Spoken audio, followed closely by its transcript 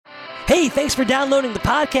Hey, thanks for downloading the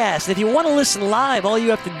podcast. If you want to listen live, all you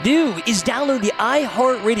have to do is download the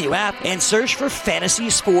iHeartRadio app and search for Fantasy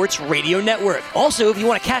Sports Radio Network. Also, if you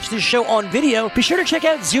want to catch this show on video, be sure to check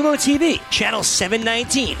out Zumo TV, channel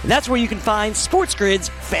 719. That's where you can find Sports Grid's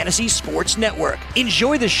Fantasy Sports Network.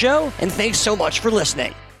 Enjoy the show, and thanks so much for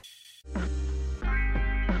listening.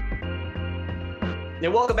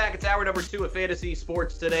 And welcome back. It's hour number 2 of Fantasy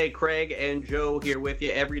Sports Today. Craig and Joe here with you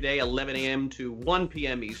every day, 11 a.m. to 1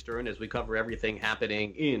 p.m. Eastern, as we cover everything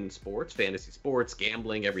happening in sports, fantasy sports,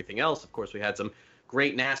 gambling, everything else. Of course, we had some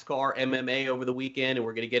great NASCAR, MMA over the weekend, and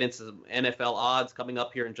we're going to get into some NFL odds coming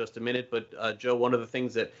up here in just a minute. But, Joe, one of the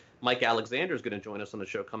things that Mike Alexander is going to join us on the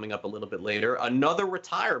show coming up a little bit later, another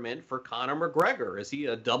retirement for Conor McGregor. Is he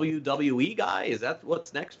a WWE guy? Is that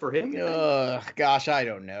what's next for him? Gosh, I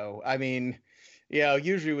don't know. I mean,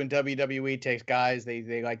 usually when WWE takes guys,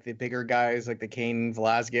 they like the bigger guys, like the Cain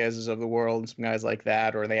Velasquez's of the world and some guys like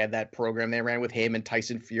that, or they had that program they ran with him and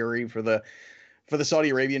Tyson Fury for the Saudi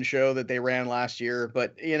Arabian show that they ran last year.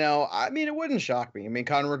 But, I mean, it wouldn't shock me. I mean,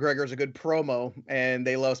 Conor McGregor is a good promo, and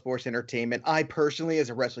they love sports entertainment. I personally, as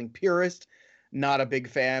a wrestling purist, not a big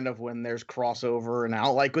fan of when there's crossover, and I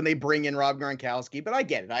don't like when they bring in Rob Gronkowski, but I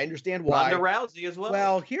get it. I understand why. Ronda Rousey as well.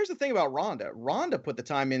 Well, here's the thing about Ronda. Ronda put the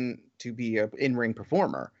time in to be an in-ring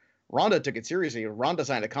performer. Ronda took it seriously. Ronda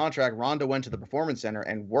signed a contract. Ronda went to the performance center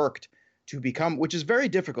and worked to become, which is very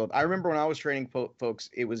difficult. I remember when I was training folks,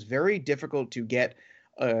 it was very difficult to get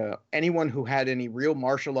anyone who had any real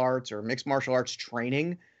martial arts or mixed martial arts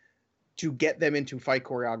training to get them into fight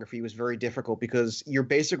choreography was very difficult, because you're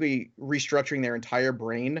basically restructuring their entire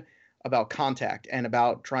brain about contact and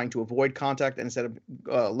about trying to avoid contact, and instead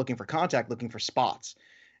of looking for contact, looking for spots.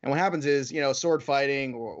 And what happens is, sword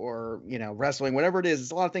fighting or wrestling, whatever it is,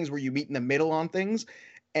 it's a lot of things where you meet in the middle on things.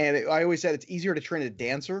 And I always said it's easier to train a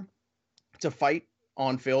dancer to fight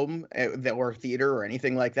on film or theater or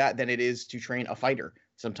anything like that than it is to train a fighter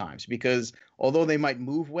sometimes, because although they might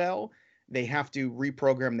move well, they have to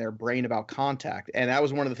reprogram their brain about contact. And that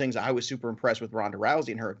was one of the things I was super impressed with Ronda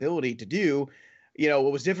Rousey and her ability to do.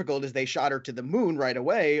 What was difficult is they shot her to the moon right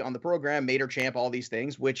away on the program, made her champ, all these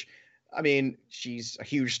things, which, I mean, she's a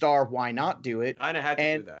huge star. Why not do it? I had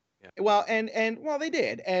to do that. Yeah. Well, well, they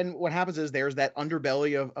did. And what happens is there's that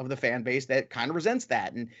underbelly of the fan base that kind of resents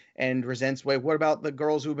that and resents, wait, what about the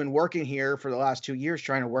girls who've been working here for the last 2 years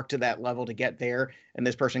trying to work to that level to get there? And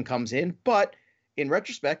this person comes in. But in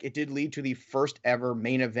retrospect, it did lead to the first ever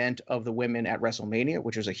main event of the women at WrestleMania,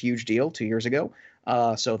 which was a huge deal 2 years ago.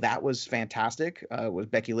 So that was fantastic. It was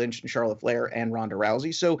Becky Lynch and Charlotte Flair and Ronda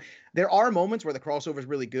Rousey. So there are moments where the crossover is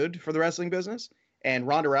really good for the wrestling business. And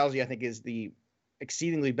Ronda Rousey, I think, is the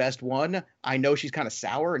exceedingly best one. I know she's kind of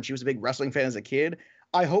sour, and she was a big wrestling fan as a kid.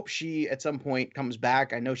 I hope she at some point comes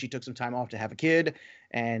back. I know she took some time off to have a kid,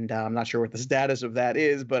 and I'm not sure what the status of that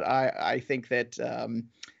is, but I think that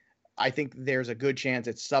I think there's a good chance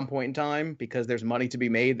at some point in time, because there's money to be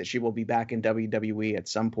made, that she will be back in WWE at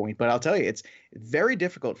some point. But I'll tell you, it's very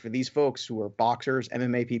difficult for these folks who are boxers,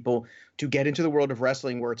 MMA people, to get into the world of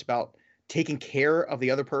wrestling where it's about taking care of the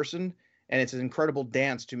other person. And it's an incredible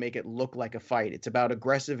dance to make it look like a fight. It's about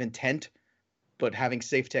aggressive intent, but having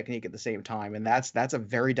safe technique at the same time. And that's a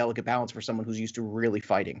very delicate balance for someone who's used to really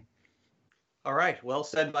fighting. All right. Well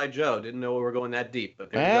said by Joe. Didn't know we were going that deep.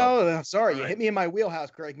 But sorry. You hit me in my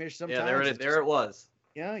wheelhouse, Craig Mish. Sometimes. Yeah, there it is. There it was.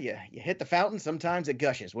 Yeah. You hit the fountain. Sometimes it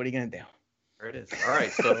gushes. What are you going to do? There it is. All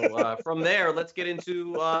right. So from there, let's get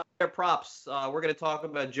into their props. We're going to talk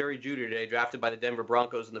about Jerry Jeudy today, drafted by the Denver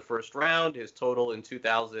Broncos in the first round. His total in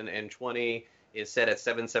 2020 is set at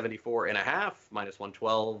 774.5. Minus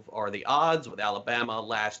 112 are the odds. With Alabama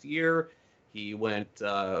last year, he went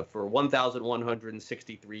for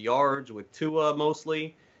 1,163 yards with Tua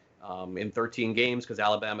mostly in 13 games, because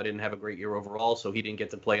Alabama didn't have a great year overall, so he didn't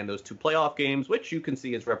get to play in those 2 playoff games, which you can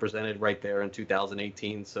see is represented right there in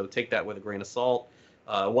 2018. So take that with a grain of salt.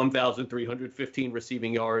 1,315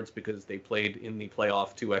 receiving yards, because they played in the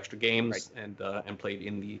playoff 2 extra games, right, and played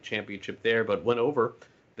in the championship there, but went over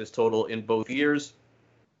this total in both years.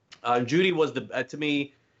 Jeudy was to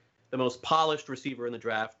me the most polished receiver in the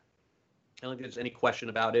draft. I don't think there's any question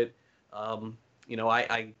about it.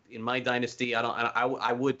 I in my dynasty,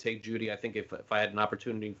 I would take Jeudy. I think if I had an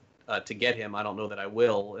opportunity to get him, I don't know that I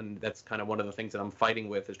will, and that's kind of one of the things that I'm fighting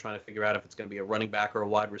with, is trying to figure out if it's going to be a running back or a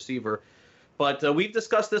wide receiver. But we've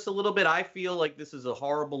discussed this a little bit. I feel like this is a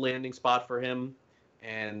horrible landing spot for him,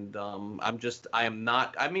 and I am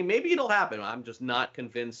not. I mean, maybe it'll happen. I'm just not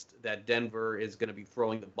convinced that Denver is going to be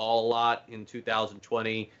throwing the ball a lot in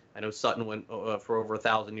 2020. I know Sutton went for over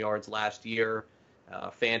 1,000 yards last year.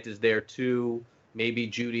 Fant is there too. maybe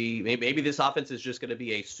Judy, maybe this offense is just going to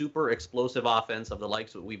be a super explosive offense of the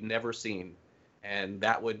likes that we've never seen. And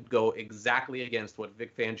that would go exactly against what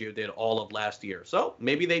Vic Fangio did all of last year. So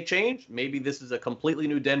maybe they change. Maybe this is a completely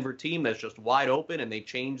new Denver team that's just wide open and they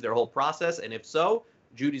change their whole process. And if so,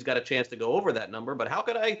 Judy's got a chance to go over that number. But how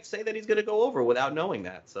could I say that he's going to go over without knowing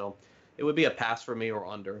that? So it would be a pass for me or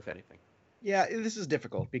under, if anything. Yeah, this is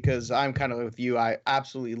difficult because I'm kind of with you. I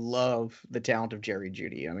absolutely love the talent of Jerry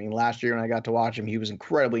Jeudy. I mean, last year when I got to watch him, he was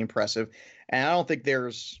incredibly impressive. And I don't think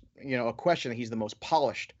there's, a question that he's the most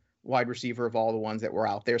polished wide receiver of all the ones that were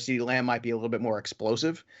out there. CeeDee Lamb might be a little bit more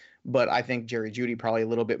explosive, but I think Jerry Jeudy probably a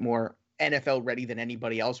little bit more NFL ready than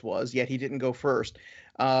anybody else was, yet he didn't go first.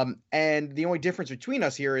 And the only difference between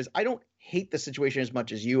us here is I don't hate the situation as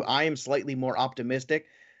much as you. I am slightly more optimistic.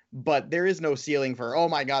 But there is no ceiling for, oh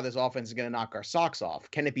my God, this offense is going to knock our socks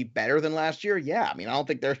off. Can it be better than last year? Yeah. I mean, I don't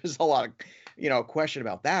think there's a lot of, question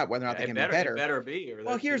about that, whether or not they can be better. It better be.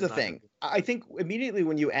 Well, here's the thing. I think immediately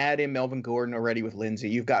when you add in Melvin Gordon already with Lindsey,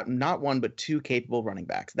 you've got not one, but two capable running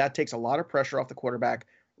backs. That takes a lot of pressure off the quarterback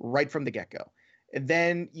right from the get-go. And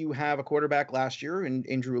then you have a quarterback last year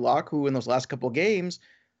in Drew Lock, who in those last couple of games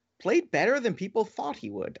played better than people thought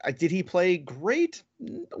he would. Did he play great?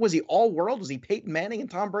 Was he all world? Was he Peyton Manning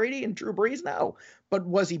and Tom Brady and Drew Brees? No. But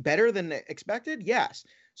was he better than expected? Yes.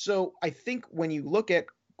 So I think when you look at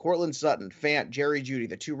Courtland Sutton, Fant, Jerry Jeudy,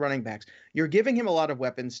 the two running backs, you're giving him a lot of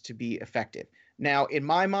weapons to be effective. Now, in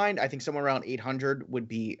my mind, I think somewhere around 800 would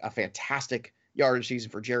be a fantastic yardage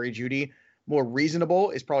season for Jerry Jeudy. More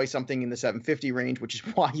reasonable is probably something in the 750 range, which is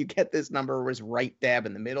why you get this number was right dab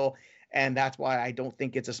in the middle. And that's why I don't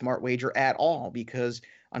think it's a smart wager at all, because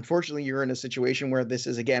unfortunately you're in a situation where this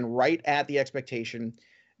is, again, right at the expectation.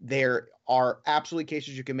 There are absolutely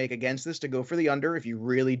cases you can make against this to go for the under if you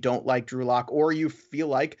really don't like Drew Lock, or you feel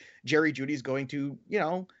like Jerry Jeudy's going to,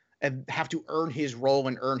 have to earn his role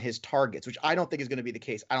and earn his targets, which I don't think is going to be the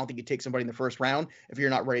case. I don't think you take somebody in the first round if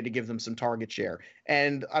you're not ready to give them some target share.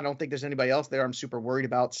 And I don't think there's anybody else there I'm super worried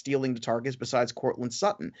about stealing the targets besides Courtland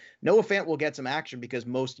Sutton. Noah Fant will get some action because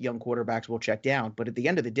most young quarterbacks will check down. But at the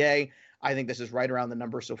end of the day, I think this is right around the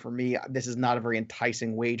number. So for me, this is not a very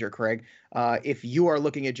enticing wager, Craig. If you are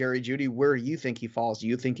looking at Jerry Jeudy, where do you think he falls? Do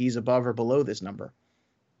you think he's above or below this number?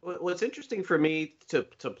 What's interesting for me to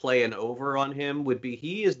play an over on him would be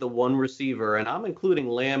he is the one receiver, and I'm including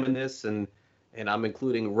Lamb in this, and I'm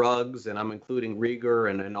including Ruggs, and I'm including Rieger,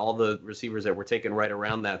 and all the receivers that were taken right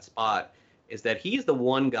around that spot, is that he's the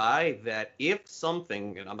one guy that if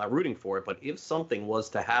something, and I'm not rooting for it, but if something was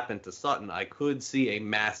to happen to Sutton, I could see a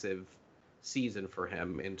massive season for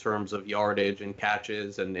him in terms of yardage and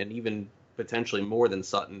catches and even potentially more than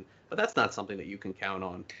Sutton. But that's not something that you can count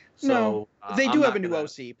on. So, no, they do have a new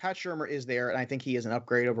OC. Pat Shurmur is there, and I think he is an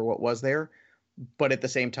upgrade over what was there. But at the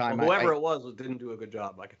same time, whoever it was didn't do a good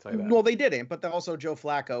job. I can tell you that. Well, they didn't. But also Joe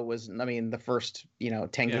Flacco was. I mean, the first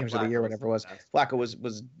 10 games of the year, whatever it was, Flacco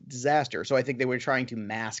was disaster. So I think they were trying to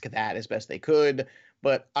mask that as best they could.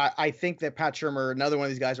 But I think that Pat Shurmur, another one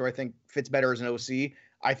of these guys who I think fits better as an OC.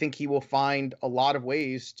 I think he will find a lot of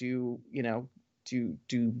ways to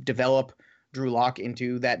develop Drew Lock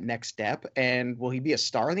into that next step. And will he be a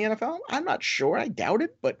star in the NFL? I'm not sure. I doubt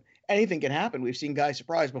it, but anything can happen. We've seen guys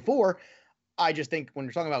surprise before. I just think when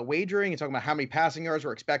you're talking about wagering and talking about how many passing yards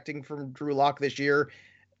we're expecting from Drew Lock this year,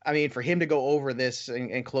 I mean, for him to go over this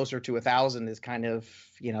and closer to 1,000 is kind of,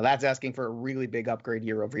 that's asking for a really big upgrade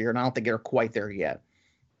year over year. And I don't think they're quite there yet.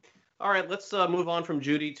 All right, let's move on from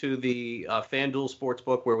Jeudy to the FanDuel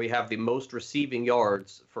Sportsbook, where we have the most receiving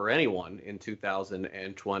yards for anyone in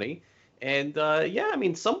 2020. And,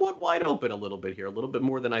 somewhat wide open a little bit here, a little bit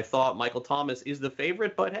more than I thought. Michael Thomas is the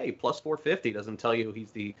favorite, but hey, plus 450 doesn't tell you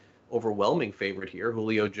he's the overwhelming favorite here.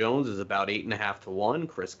 Julio Jones is about 8.5 to 1.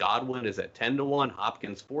 Chris Godwin is at 10 to 1.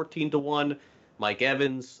 Hopkins 14 to 1. Mike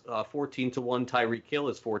Evans 14 to 1. Tyreek Hill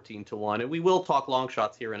is 14 to 1. And we will talk long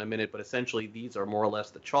shots here in a minute, but essentially these are more or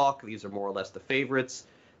less the chalk. These are more or less the favorites.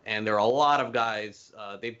 And there are a lot of guys.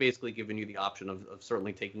 They've basically given you the option of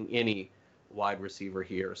certainly taking any wide receiver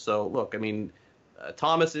here. So look, I mean,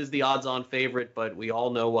 Thomas is the odds-on favorite, but we all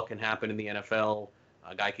know what can happen in the NFL.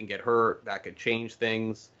 A guy can get hurt, that could change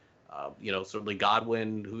things. Certainly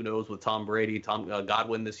Godwin, who knows with Tom Brady.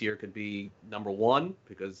 Godwin this year could be number one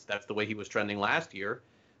because that's the way he was trending last year.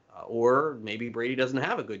 Or maybe Brady doesn't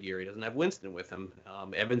have a good year. He doesn't have Winston with him.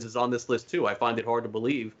 Evans is on this list too. I find it hard to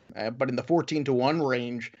believe. But in the 14 to 1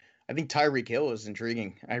 range, I think Tyreek Hill is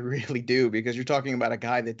intriguing. I really do, because you're talking about a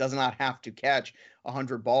guy that does not have to catch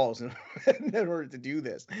 100 balls in order to do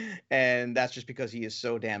this. And that's just because he is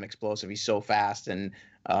so damn explosive. He's so fast. And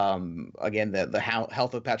again, the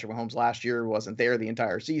health of Patrick Mahomes last year wasn't there the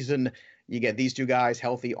entire season. You get these two guys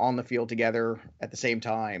healthy on the field together at the same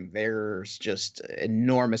time. There's just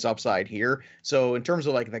enormous upside here. So in terms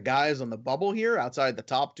of like the guys on the bubble here, outside the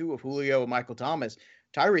top two of Julio and Michael Thomas,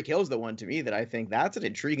 Tyreek Hill's the one to me that I think that's an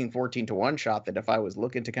intriguing 14-1 shot that if I was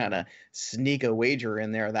looking to kind of sneak a wager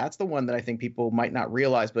in there, that's the one that I think people might not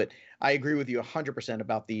realize. But I agree with you 100%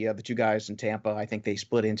 about the two guys in Tampa. I think they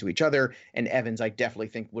split into each other, and Evans I definitely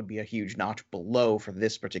think would be a huge notch below for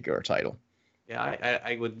this particular title. Yeah,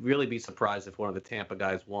 I would really be surprised if one of the Tampa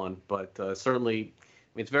guys won, but certainly,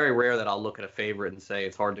 I mean, it's very rare that I'll look at a favorite and say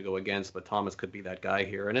it's hard to go against, but Thomas could be that guy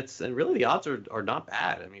here, and really the odds are not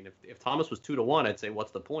bad. I mean, if Thomas was 2-1, I'd say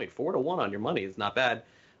what's the point? 4-1 on your money is not bad.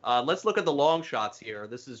 Let's look at the long shots here.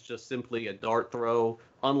 This is just simply a dart throw,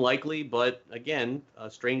 unlikely, but again,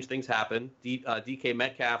 strange things happen. DK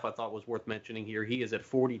Metcalf I thought was worth mentioning here. He is at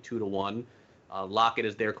 42-1. Lockett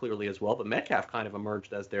is there clearly as well, but Metcalf kind of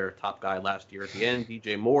emerged as their top guy last year at the end.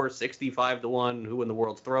 DJ Moore, 65-1. Who in the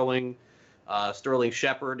world's throwing? Sterling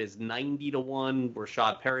Shepard is 90-1.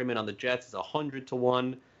 Rashad Perryman on the Jets is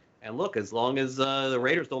 100-1. And look, as long as the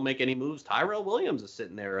Raiders don't make any moves, Tyrell Williams is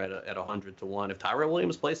sitting there at 100-1. If Tyrell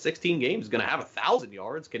Williams plays 16 games, he's going to have 1,000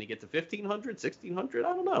 yards. Can he get to 1,500, 1,600?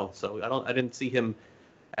 I don't know. So I didn't see him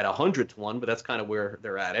at 100-1, but that's kind of where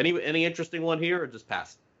they're at. Any interesting one here, or just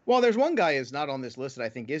pass? Well, there's one guy who's not on this list that I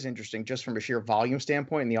think is interesting just from a sheer volume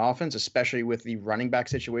standpoint in the offense, especially with the running back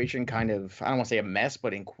situation kind of, I don't want to say a mess,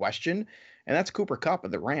 but in question. And that's Cooper Kupp of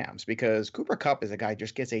the Rams, because Cooper Kupp is a guy who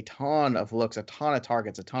just gets a ton of looks, a ton of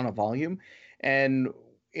targets, a ton of volume. And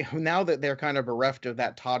now that they're kind of bereft of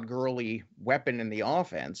that Todd Gurley weapon in the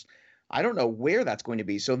offense, I don't know where that's going to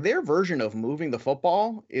be. So their version of moving the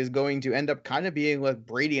football is going to end up kind of being like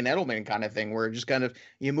Brady and Edelman kind of thing, where just kind of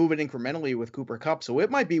you move it incrementally with Cooper Kupp. So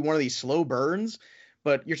it might be one of these slow burns,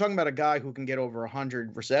 but you're talking about a guy who can get over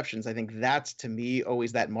 100 receptions. I think that's, to me,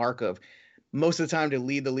 always that mark of most of the time to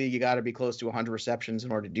lead the league, you got to be close to 100 receptions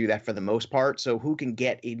in order to do that for the most part. So who can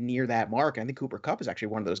get near that mark? I think Cooper Kupp is actually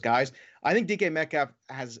one of those guys. I think DK Metcalf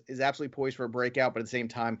is absolutely poised for a breakout, but at the same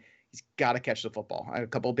time, he's got to catch the football. A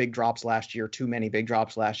couple of big drops last year, too many big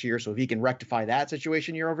drops last year. So if he can rectify that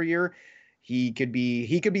situation year over year, he could be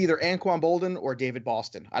either Anquan Bolden or David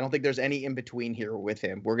Boston. I don't think there's any in between here with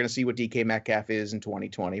him. We're going to see what DK Metcalf is in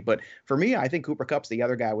 2020. But for me, I think Cooper Kupp's the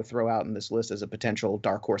other guy I would throw out in this list as a potential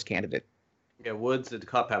dark horse candidate. Yeah, Woods and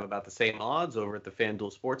Kupp have about the same odds over at the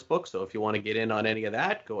FanDuel Sportsbook. So if you want to get in on any of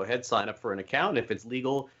that, go ahead, sign up for an account. If it's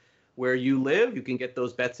legal where you live, you can get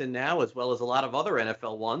those bets in now, as well as a lot of other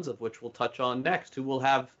NFL ones, of which we'll touch on next. Who will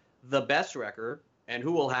have the best record and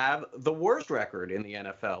who will have the worst record in the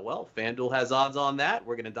NFL? Well, FanDuel has odds on that.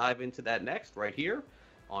 We're going to dive into that next right here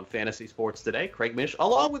on Fantasy Sports Today. Craig Mish,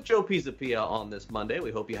 along with Joe Pisapia on this Monday.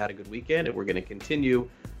 We hope you had a good weekend, and we're going to continue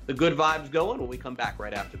the good vibes going when we come back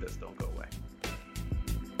right after this. Don't go away.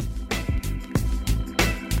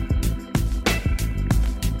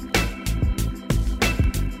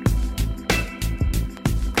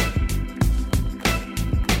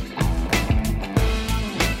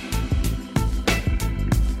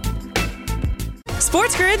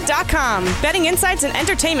 SportsGrid.com. Betting insights and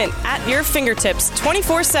entertainment at your fingertips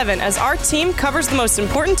 24/7 as our team covers the most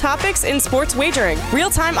important topics in sports wagering.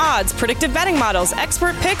 Real-time odds, predictive betting models,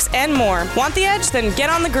 expert picks, and more. Want the edge? Then get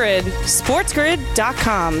on the grid.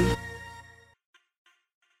 SportsGrid.com.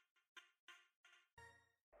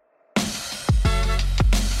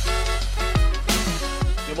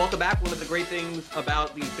 Welcome back. One of the great things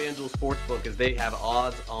about the FanDuel Sportsbook is they have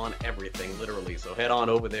odds on everything, literally. So head on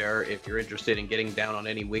over there if you're interested in getting down on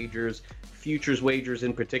any wagers, futures wagers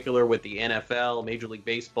in particular with the NFL, Major League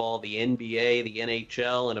Baseball, the NBA, the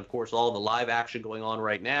NHL, and of course all the live action going on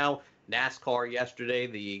right now. NASCAR yesterday,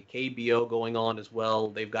 the KBO going on as well.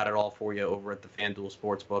 They've got it all for you over at the FanDuel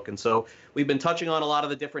Sportsbook. And so we've been touching on a lot of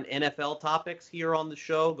the different NFL topics here on the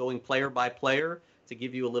show, going player by player, to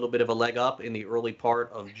give you a little bit of a leg up in the early part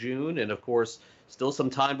of June. And of course, still some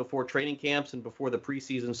time before training camps and before the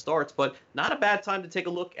preseason starts, but not a bad time to take a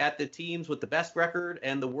look at the teams with the best record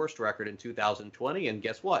and the worst record in 2020. And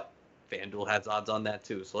guess what? FanDuel has odds on that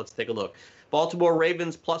too. So let's take a look. Baltimore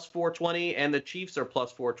Ravens plus 420 and the Chiefs are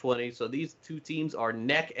plus 420. So these two teams are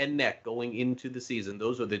neck and neck going into the season.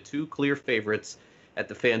 Those are the two clear favorites at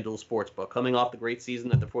the FanDuel Sportsbook. Coming off the great season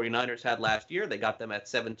that the 49ers had last year, they got them at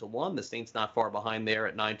 7-1. The Saints not far behind there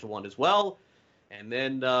at 9-1 as well. And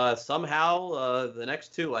then somehow the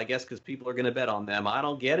next two, I guess because people are going to bet on them. I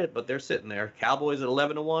don't get it, but they're sitting there. Cowboys at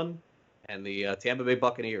 11-1 and the Tampa Bay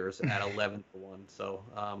Buccaneers at 11-1. So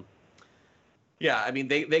Yeah, I mean,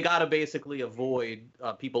 they got to basically avoid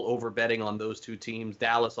people over betting on those two teams.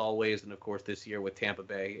 Dallas always, and of course this year with Tampa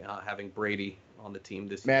Bay having Brady on the team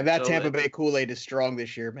this year. Man, that Tampa Bay Kool-Aid is strong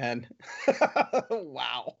this year, man.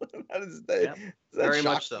 Wow. Yeah, very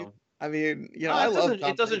much so. You? I mean,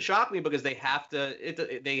 it doesn't shock me because they have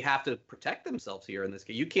to protect themselves here in this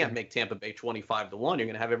game. You can't make Tampa Bay 25-1. You're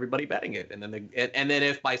going to have everybody betting it, and then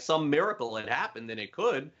if by some miracle it happened, then it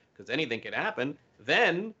could, because anything can happen.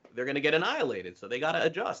 Then they're going to get annihilated. So they got to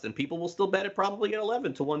adjust, and people will still bet it probably at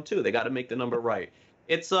 11-1 too. They got to make the number right.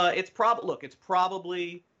 It's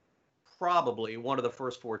probably one of the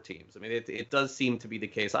first four teams. I mean, it does seem to be the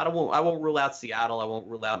case. I won't rule out Seattle. I won't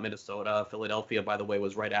rule out Minnesota. Philadelphia, by the way,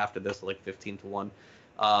 was right after this, like 15-1.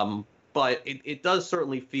 But it does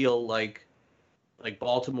certainly feel like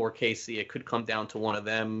Baltimore, KC. It could come down to one of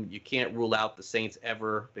them. You can't rule out the Saints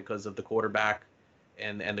ever because of the quarterback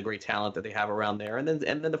and the great talent that they have around there. And then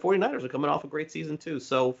the 49ers are coming off a great season too.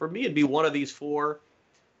 So for me, it'd be one of these four.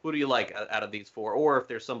 Who do you like out of these four? Or if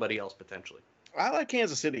there's somebody else potentially? I like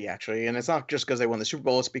Kansas City, actually, and it's not just because they won the Super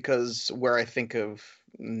Bowl. It's because where I think of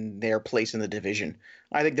their place in the division.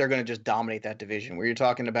 I think they're going to just dominate that division. Where you're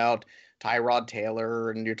talking about Tyrod Taylor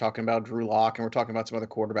and you're talking about Drew Lock and we're talking about some other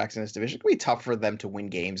quarterbacks in this division. It's going to be tough for them to win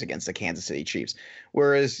games against the Kansas City Chiefs.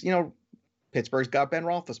 Whereas, Pittsburgh's got Ben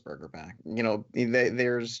Roethlisberger back.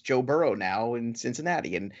 There's Joe Burrow now in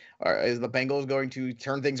Cincinnati. And is the Bengals going to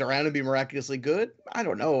turn things around and be miraculously good? I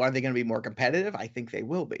don't know. Are they going to be more competitive? I think they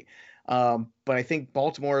will be. But I think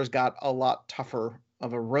Baltimore has got a lot tougher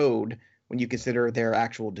of a road when you consider their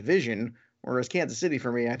actual division. Whereas Kansas City,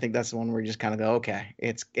 for me, I think that's the one where you just kind of go, okay,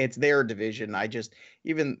 it's their division.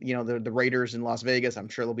 The Raiders in Las Vegas, I'm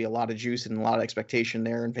sure there'll be a lot of juice and a lot of expectation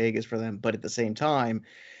there in Vegas for them. But at the same time,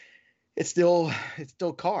 it's still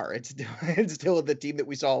Carr. It's still the team that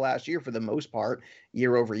we saw last year for the most part,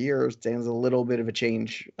 year over year. It stands a little bit of a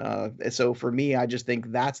change. So for me, I just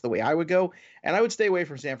think that's the way I would go. And I would stay away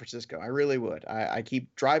from San Francisco. I really would. I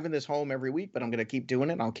keep driving this home every week, but I'm going to keep doing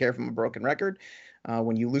it. I don't care if I'm a broken record.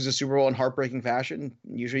 When you lose a Super Bowl in heartbreaking fashion,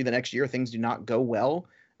 usually the next year things do not go well.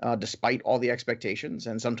 Despite all the expectations.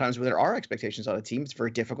 And sometimes when there are expectations on a team, it's very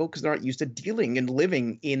difficult because they're not used to dealing and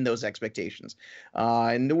living in those expectations.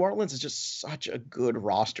 And New Orleans is just such a good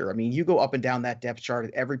roster. I mean, you go up and down that depth chart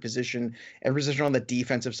at every position on the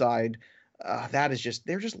defensive side. They're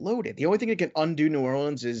just loaded. The only thing that can undo New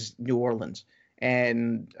Orleans is New Orleans.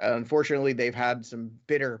 And unfortunately, they've had some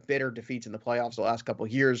bitter defeats in the playoffs the last couple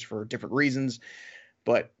of years for different reasons.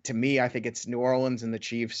 But to me, I think it's New Orleans and the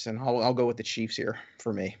Chiefs, and I'll go with the Chiefs here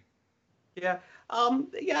for me. Yeah. I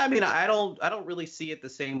mean, I don't really see it the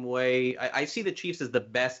same way. I see the Chiefs as the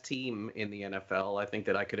best team in the NFL. I think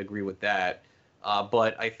that I could agree with that.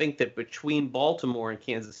 But I think that between Baltimore and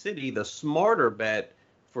Kansas City, the smarter bet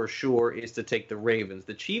for sure is to take the Ravens.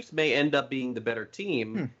 The Chiefs may end up being the better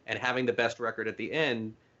team and having the best record at the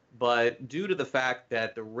end, but due to the fact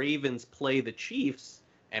that the Ravens play the Chiefs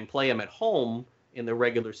and play them at home in the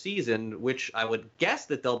regular season, which I would guess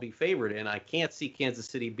that they'll be favored in. I can't see Kansas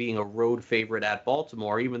City being a road favorite at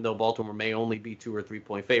Baltimore, even though Baltimore may only be 2 or 3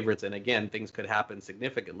 point favorites. And again, things could happen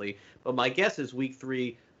significantly. But my guess is week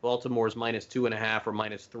 3, Baltimore's -2.5 or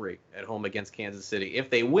 -3 at home against Kansas City. If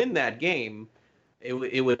they win that game, it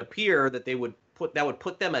would appear that that would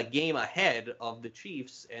put them a game ahead of the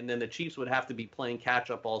Chiefs, and then the Chiefs would have to be playing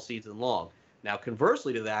catch up all season long. Now,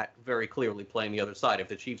 conversely to that, very clearly playing the other side. If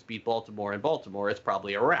the Chiefs beat Baltimore in Baltimore, it's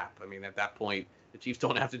probably a wrap. I mean, at that point, the Chiefs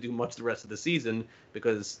don't have to do much the rest of the season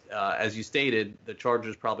because, as you stated, the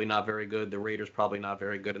Chargers probably not very good, the Raiders probably not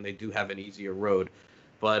very good, and they do have an easier road.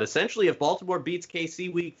 But essentially, if Baltimore beats KC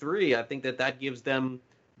week 3, I think that gives them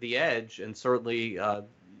the edge, and certainly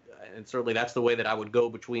that's the way that I would go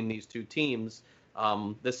between these two teams.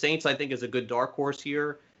 The Saints, I think, is a good dark horse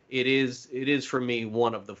here. It is for me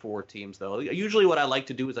one of the 4 teams, though. Usually what I like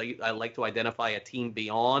to do is I like to identify a team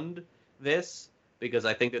beyond this because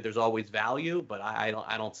I think that there's always value, but I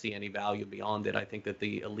don't see any value beyond it. I think that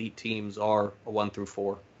the elite teams are 1 through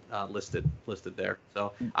 4 listed there.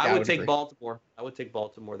 So I would take Baltimore. I would take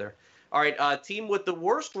Baltimore there. All right, team with the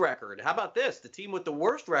worst record. How about this? The team with the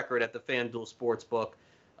worst record at the FanDuel Sportsbook.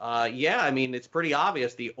 I mean, it's pretty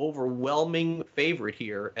obvious. The overwhelming favorite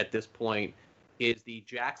here at this point is the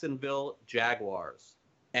Jacksonville Jaguars.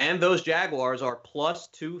 And those Jaguars are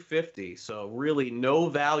 +250, so really no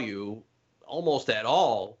value almost at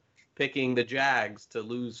all picking the Jags to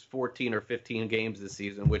lose 14 or 15 games this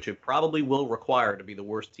season, which it probably will require to be the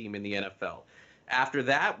worst team in the NFL. After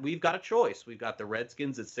that, we've got a choice. We've got the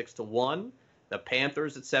Redskins at 6-1, the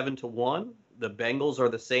Panthers at 7-1, the Bengals are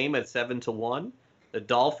the same at 7-1. The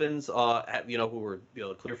Dolphins, who were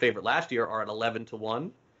the clear favorite last year, are at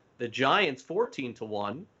 11-1. The Giants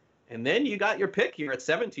 14-1, and then you got your pick here at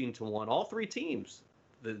 17-1. All three teams,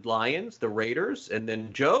 the Lions, the Raiders, and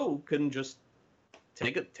then Joe can just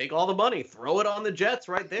take all the money, throw it on the Jets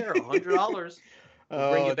right there, $100.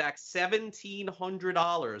 We'll bring you back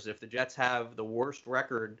 $1,700 if the Jets have the worst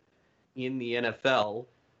record in the NFL,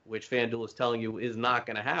 which FanDuel is telling you is not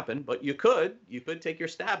going to happen. But you could take your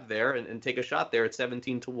stab there and take a shot there at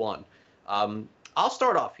 17-1. I'll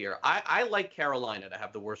start off here. I like Carolina to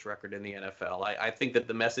have the worst record in the NFL. I think that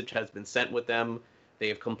the message has been sent with them. They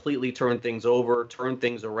have completely turned things over, turned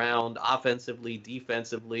things around, offensively,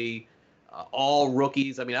 defensively. All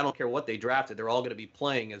rookies. I mean, I don't care what they drafted. They're all going to be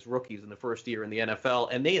playing as rookies in the first year in the NFL.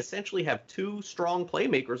 And they essentially have two strong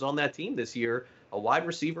playmakers on that team this year, a wide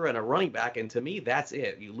receiver and a running back. And to me, that's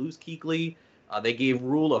it. You lose Kuechly. They gave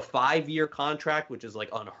Rule a 5-year contract, which is like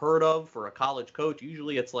unheard of for a college coach.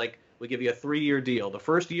 Usually it's like we give you a 3-year deal. The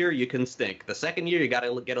first year, you can stink. The second year, you got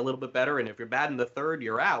to get a little bit better. And if you're bad in the third,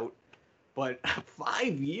 you're out. But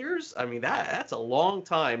 5 years? I mean, that's a long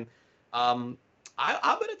time. I'm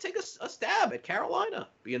going to take a stab at Carolina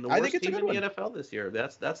being the worst team in the NFL this year.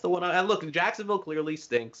 That's the one. And look, Jacksonville clearly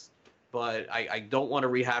stinks, but I don't want to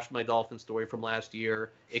rehash my Dolphins story from last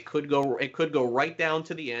year. It could go right down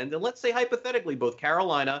to the end. And let's say hypothetically, both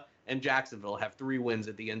Carolina and Jacksonville have 3 wins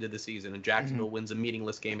at the end of the season, and Jacksonville wins a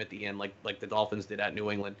meaningless game at the end, like the Dolphins did at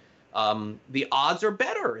New England. The odds are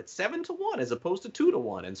better. It's 7-1 as opposed to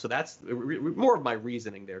 2-1, and so that's more of my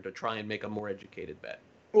reasoning there to try and make a more educated bet.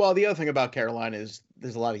 Well, the other thing about Carolina is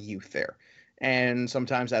there's a lot of youth there. And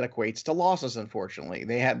sometimes that equates to losses, unfortunately.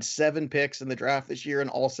 They had 7 picks in the draft this year, and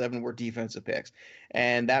all 7 were defensive picks.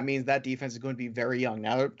 And that means that defense is going to be very young.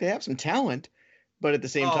 Now, they have some talent, but at the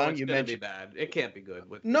same time, you mentioned... It's going to be bad. It can't be good.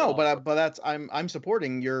 But that's I'm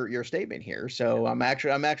supporting your statement here. So yeah. I'm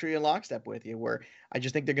actually in lockstep with you, where I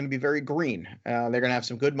just think they're going to be very green. They're going to have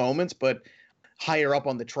some good moments, but higher up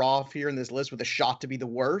on the trough here in this list with a shot to be the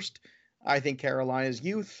worst, I think Carolina's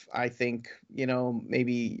youth. I think,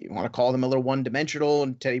 maybe you want to call them a little one-dimensional,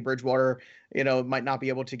 and Teddy Bridgewater, might not be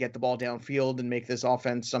able to get the ball downfield and make this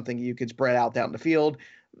offense something you could spread out down the field.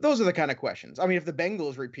 Those are the kind of questions. I mean, if the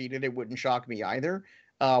Bengals repeated, it wouldn't shock me either.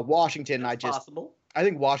 Washington, possible. I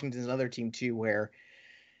think Washington's another team too, where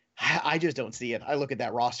I just don't see it. I look at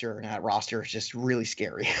that roster, and that roster is just really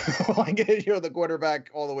scary. The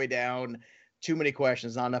quarterback all the way down. Too many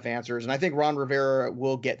questions, not enough answers. And I think Ron Rivera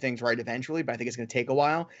will get things right eventually, but I think it's going to take a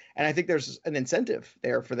while. And I think there's an incentive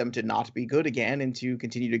there for them to not be good again and to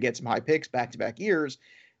continue to get some high picks back-to-back years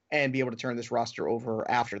and be able to turn this roster over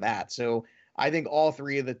after that. So I think all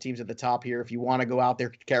 3 of the teams at the top here, if you want to go out there,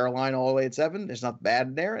 Carolina all the way at 7, there's nothing bad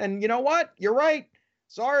in there. And you know what? You're right.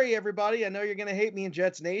 Sorry, everybody. I know you're going to hate me in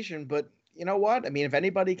Jets Nation, but you know what? I mean, if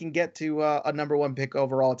anybody can get to a number 1 pick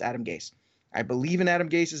overall, it's Adam Gase. I believe in Adam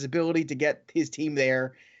Gase's ability to get his team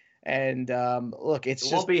there. And look, it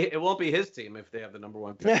won't be his team if they have the number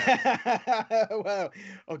 1 pick. Well,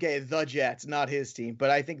 okay, the Jets, not his team. But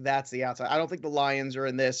I think that's the outside. I don't think the Lions are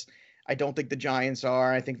in this. I don't think the Giants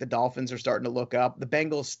are. I think the Dolphins are starting to look up. The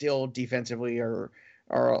Bengals still defensively are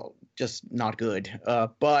just not good.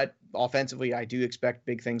 But offensively, I do expect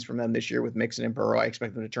big things from them this year with Mixon and Burrow. I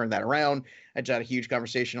expect them to turn that around. I just had a huge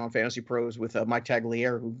conversation on Fantasy Pros with Mike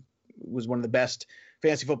Tagliere, who was one of the best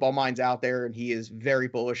fantasy football minds out there, and he is very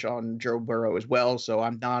bullish on Joe Burrow as well. So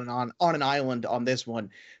I'm not on an island on this one,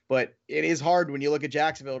 but it is hard when you look at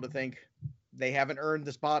Jacksonville to think they haven't earned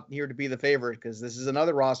the spot here to be the favorite, because this is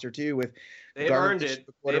another roster too with they've earned it.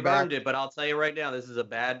 They've earned it, but I'll tell you right now, this is a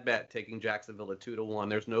bad bet taking Jacksonville at 2-1.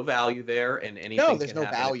 There's no value there, and anything. No, there's no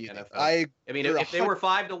value. I mean, if they were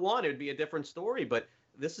 5-1, it'd be a different story, but.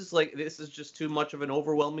 This is just too much of an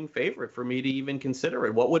overwhelming favorite for me to even consider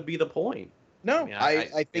it. What would be the point? No,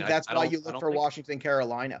 I think that's why you look for Washington,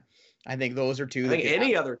 Carolina. I think those are two. I think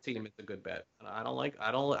any other team is a good bet.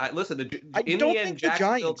 Listen. In the end,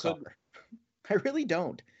 Jacksonville could. I really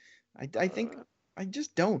don't. I think I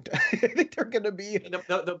just don't. I think they're going to be.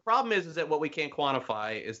 The problem is that what we can't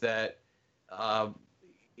quantify is that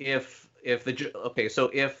if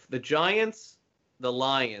the Giants, the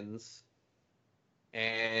Lions.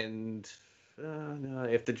 And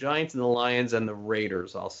if the Giants and the Lions and the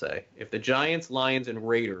Raiders, I'll say, if the Giants, Lions, and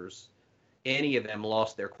Raiders, any of them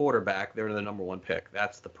lost their quarterback, they're the number 1 pick.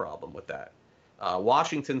 That's the problem with that.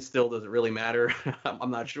 Washington still doesn't really matter.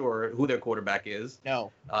 I'm not sure who their quarterback is.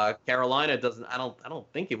 No. Carolina doesn't. I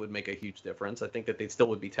don't think it would make a huge difference. I think that they still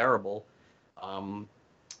would be terrible.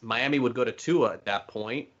 Miami would go to Tua at that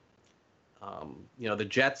point. The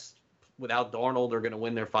Jets without Darnold, they're going to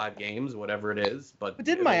win their 5 games, whatever it is. But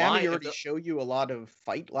didn't Miami already show you a lot of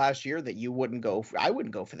fight last year that you wouldn't go for? I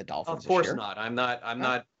wouldn't go for the Dolphins. Of course this year. not. I'm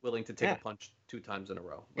not willing to take a punch 2 times in a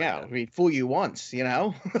row. I mean, fool you once,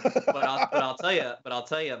 but I'll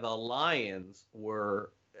tell you, the Lions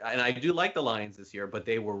were, and I do like the Lions this year, but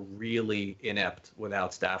they were really inept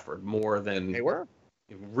without Stafford, more than they were.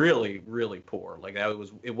 Really, really poor. Like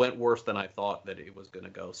it went worse than I thought that it was going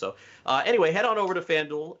to go. So anyway, head on over to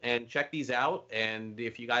FanDuel and check these out. And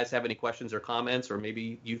if you guys have any questions or comments, or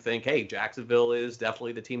maybe you think, hey, Jacksonville is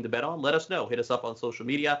definitely the team to bet on, let us know. Hit us up on social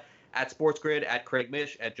media at SportsGrid, at Craig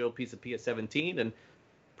Mish, at Joe Pisapia17. And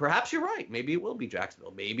perhaps you're right. Maybe it will be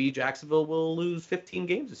Jacksonville. Maybe Jacksonville will lose 15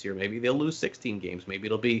 games this year. Maybe they'll lose 16 games. Maybe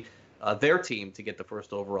it'll be their team to get the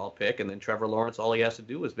first overall pick, and then Trevor Lawrence, all he has to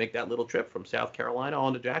do is make that little trip from South Carolina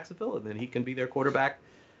on to Jacksonville, and then he can be their quarterback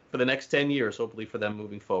for the next 10 years, hopefully for them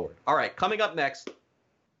moving forward. All right, coming up next,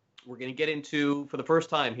 we're going to get into, for the first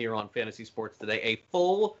time here on Fantasy Sports Today, a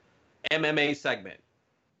full MMA segment.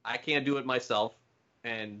 I can't do it myself,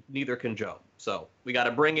 and neither can Joe. So we got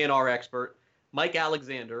to bring in our expert, Mike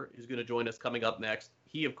Alexander, who's going to join us coming up next.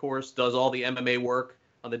 He, of course, does all the MMA work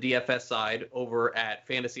on the DFS side over at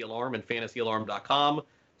Fantasy Alarm and FantasyAlarm.com.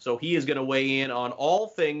 So he is going to weigh in on all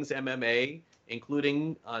things MMA,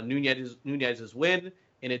 including Nunez's win,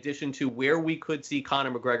 in addition to where we could see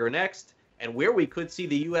Conor McGregor next and where we could see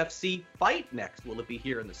the UFC fight next. Will it be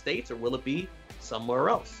here in the States or will it be somewhere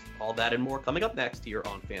else? All that and more coming up next here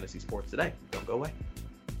on Fantasy Sports Today. Don't go away.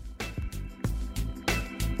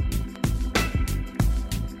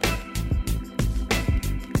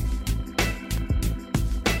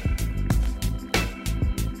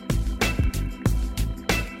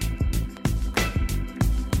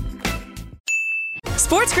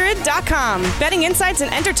 SportsGrid.com. Betting insights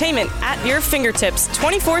and entertainment at your fingertips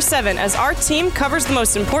 24/7 as our team covers the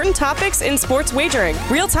most important topics in sports wagering.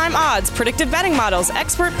 Real-time odds, predictive betting models,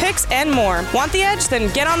 expert picks, and more. Want the edge?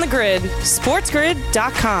 Then get on the grid.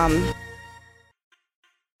 SportsGrid.com.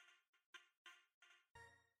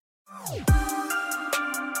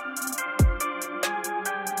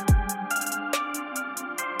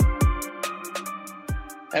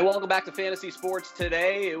 And welcome back to Fantasy Sports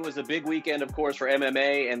Today. It was a big weekend, of course, for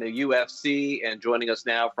MMA and the UFC. And joining us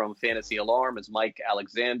now from Fantasy Alarm is Mike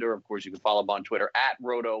Alexander. Of course, you can follow him on Twitter at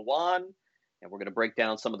Roto1. And we're going to break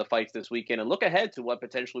down some of the fights this weekend and look ahead to what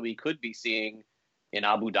potentially we could be seeing in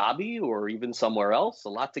Abu Dhabi or even somewhere else. A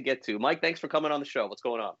lot to get to. Mike, thanks for coming on the show. What's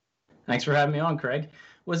going on? Thanks for having me on, Craig. It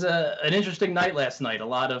was an interesting night last night. A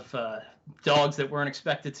lot of dogs that weren't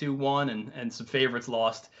expected to won and some favorites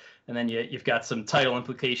lost. And then you've got some title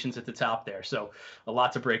implications at the top there. So a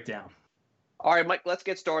lot to break down. All right, Mike, let's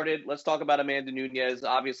get started. Let's talk about Amanda Nunes.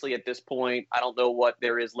 Obviously, at this point, I don't know what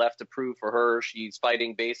there is left to prove for her. She's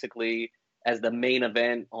fighting basically as the main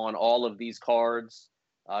event on all of these cards.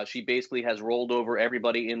 She basically has rolled over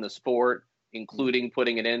everybody in the sport, including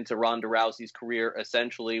putting an end to Ronda Rousey's career,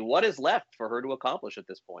 essentially. What is left for her to accomplish at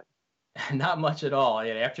this point? Not much at all.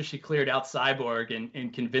 After she cleared out Cyborg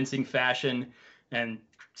in convincing fashion, and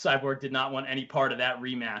Cyborg did not want any part of that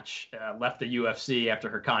rematch, left the UFC after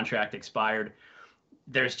her contract expired.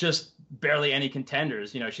 There's just barely any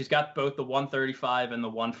contenders. She's got both the 135 and the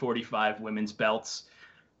 145 women's belts.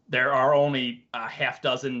 There are only a half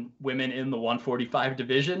dozen women in the 145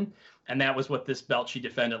 division, and that was what this belt she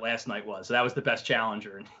defended last night was. So that was the best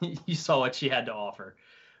challenger, and you saw what she had to offer.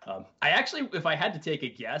 I actually, if I had to take a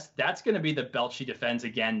guess, that's going to be the belt she defends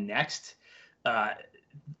again next.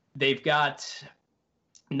 They've got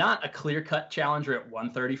not a clear-cut challenger at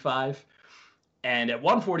 135. And at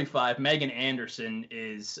 145, Megan Anderson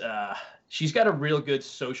is she's got a real good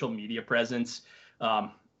social media presence.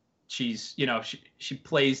 She's, she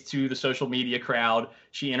plays to the social media crowd.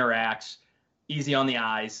 She interacts, easy on the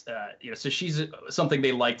eyes. So she's something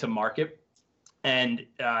they like to market. And,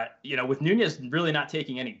 with Nunes really not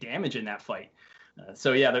taking any damage in that fight.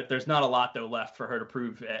 There's not a lot, though, left for her to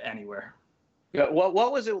prove anywhere. Yeah,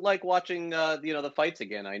 what was it like watching, the fights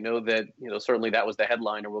again? I know that, certainly that was the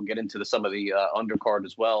headliner. We'll get into some of the undercard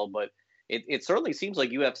as well. But it certainly seems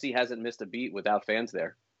like UFC hasn't missed a beat without fans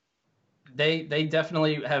there. They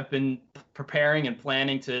definitely have been preparing and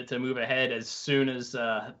planning to move ahead as soon as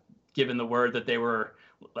given the word that they were,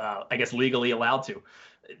 legally allowed to.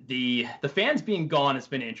 The fans being gone has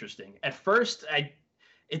been interesting. At first,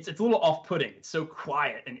 it's a little off-putting. It's so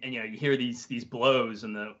quiet, and you hear these blows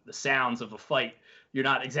and the sounds of a fight you're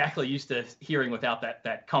not exactly used to hearing without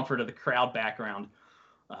that comfort of the crowd background.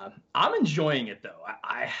 I'm enjoying it, though.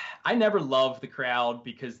 I never love the crowd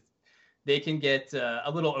because they can get a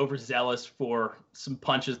little overzealous for some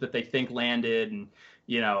punches that they think landed, and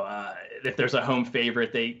if there's a home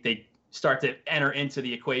favorite, they start to enter into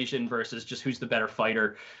the equation versus just who's the better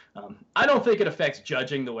fighter. I don't think it affects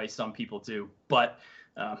judging the way some people do, but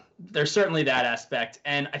there's certainly that aspect.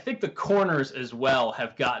 And I think the corners as well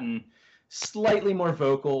have gotten slightly more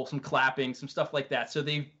vocal, some clapping, some stuff like that. So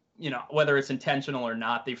they've, whether it's intentional or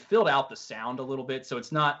not, they've filled out the sound a little bit. So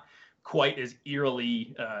it's not quite as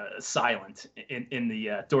eerily silent in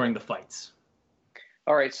the during the fights.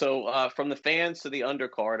 All right, so from the fans to the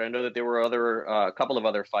undercard, I know that there were a couple of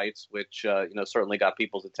other fights which certainly got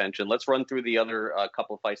people's attention. Let's run through the other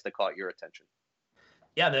couple of fights that caught your attention.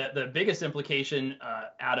 Yeah, the biggest implication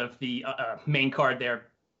out of the main card there,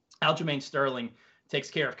 Aljamain Sterling takes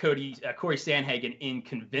care of Corey Sandhagen in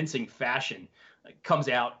convincing fashion. Comes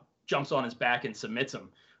out, jumps on his back, and submits him.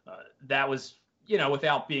 That was,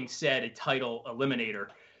 without being said, a title eliminator.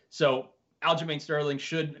 So Aljamain Sterling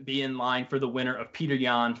should be in line for the winner of Peter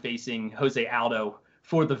Yan facing Jose Aldo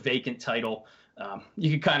for the vacant title.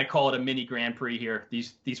 You could kind of call it a mini Grand Prix here.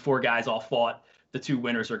 These four guys all fought. The two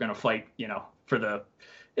winners are going to fight, for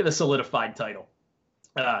the solidified title.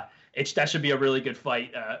 That should be a really good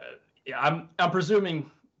fight. I'm presuming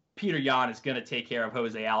Peter Yan is going to take care of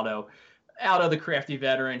Jose Aldo. Aldo, the crafty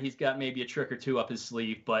veteran, he's got maybe a trick or two up his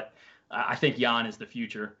sleeve, but I think Yan is the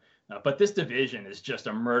future. But this division is just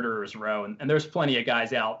a murderer's row, and there's plenty of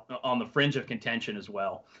guys out on the fringe of contention as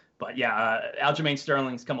well. But yeah, Aljamain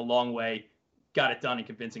Sterling's come a long way, got it done in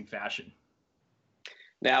convincing fashion.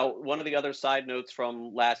 Now, one of the other side notes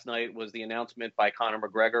from last night was the announcement by Conor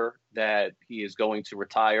McGregor that he is going to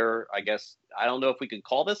retire. I guess, I don't know if we could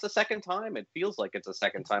call this a second time. It feels like it's a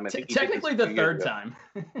second time. I think technically the third time.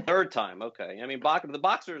 Third time, okay. I mean, the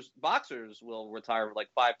boxers will retire like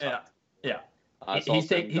 5 times. Yeah. He's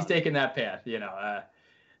taking that path, He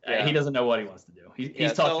doesn't know what he wants to do.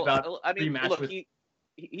 He's talked about rematch with.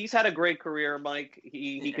 He's had a great career, Mike.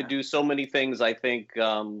 He could do so many things. I think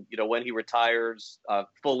when he retires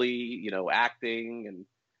fully, acting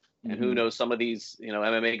and who knows, some of these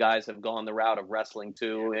MMA guys have gone the route of wrestling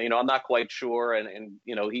too. I'm not quite sure, and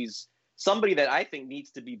he's somebody that I think needs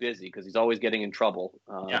to be busy because he's always getting in trouble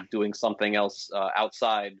doing something else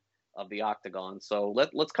outside of the octagon. So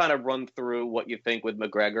let's kind of run through what you think with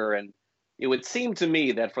McGregor, and it would seem to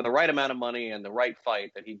me that for the right amount of money and the right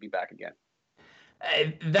fight that he'd be back again.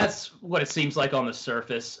 That's what it seems like on the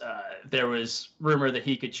surface. There was rumor that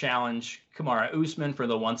he could challenge Kamaru Usman for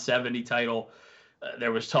the 170 title.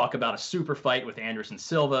 There was talk about a super fight with Anderson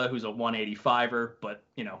Silva, who's a 185er, but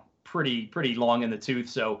pretty long in the tooth.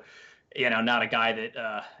 So not a guy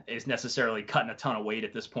that is necessarily cutting a ton of weight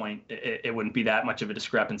at this point. It wouldn't be that much of a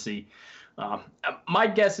discrepancy. My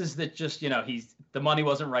guess is that just the money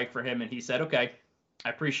wasn't right for him, and he said, "Okay, I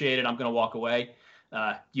appreciate it. I'm going to walk away.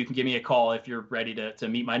 You can give me a call if you're ready to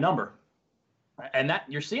meet my number." And that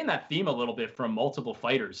you're seeing that theme a little bit from multiple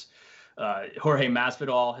fighters. Jorge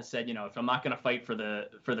Masvidal has said, if I'm not going to fight for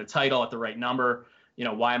the title at the right number,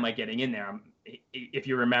 why am I getting in there? If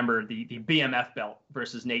you remember the BMF belt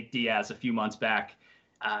versus Nate Diaz a few months back,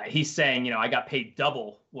 he's saying, I got paid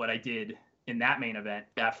double what I did in that main event.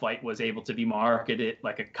 That fight was able to be marketed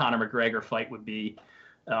like a Conor McGregor fight would be.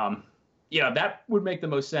 That would make the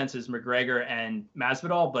most sense is McGregor and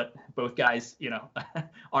Masvidal, but both guys,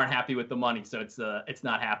 aren't happy with the money, so it's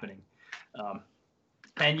not happening.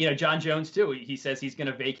 And John Jones too. He says he's going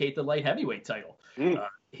to vacate the light heavyweight title.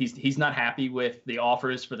 He's not happy with the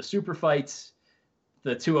offers for the super fights.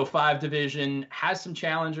 The 205 division has some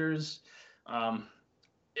challengers.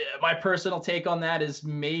 My personal take on that is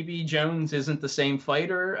maybe Jones isn't the same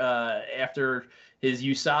fighter after his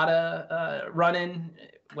USADA run-in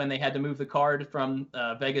when they had to move the card from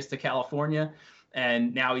Vegas to California,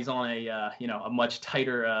 and now he's on a much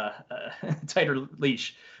tighter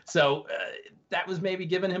leash. So that was maybe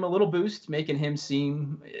giving him a little boost, making him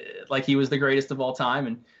seem like he was the greatest of all time,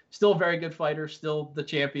 and still a very good fighter, still the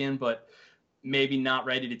champion, but maybe not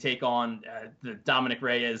ready to take on the Dominic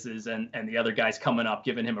Reyes's and the other guys coming up,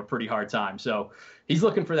 giving him a pretty hard time. So he's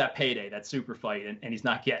looking for that payday, that super fight, and he's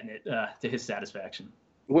not getting it to his satisfaction.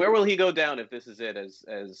 Where will he go down if this is it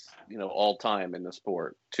as all time in the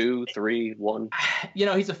sport? 2, 3, 1?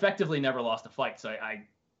 He's effectively never lost a fight. So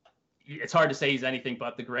it's hard to say he's anything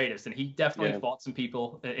but the greatest. And he definitely fought some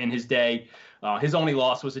people in his day. His only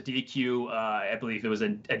loss was a DQ. I believe it was a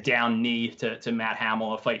down knee to Matt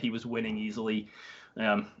Hamill, a fight he was winning easily.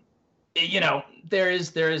 There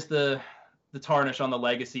is the tarnish on the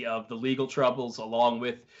legacy of the legal troubles, along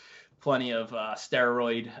with plenty of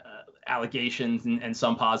steroid allegations and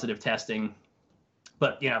some positive testing.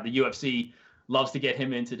 But, the UFC loves to get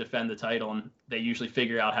him in to defend the title, and they usually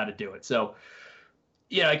figure out how to do it. So,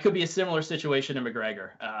 it could be a similar situation to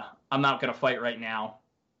McGregor. I'm not going to fight right now.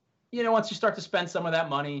 Once you start to spend some of that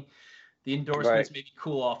money, the endorsements maybe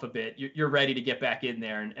cool off a bit. You're ready to get back in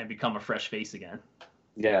there and become a fresh face again.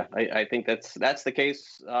 Yeah, I think that's the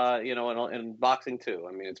case, in boxing too.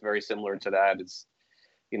 I mean, it's very similar to that. It's,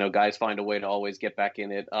 guys find a way to always get back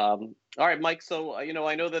in it. All right, Mike. So,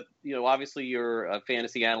 I know that, obviously you're a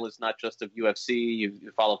fantasy analyst, not just of UFC.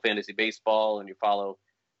 You follow fantasy baseball and you follow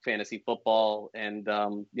fantasy football. And,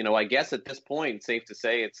 I guess at this point, it's safe to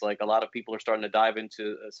say it's like a lot of people are starting to dive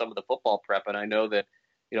into some of the football prep. And I know that,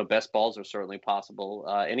 best balls are certainly possible.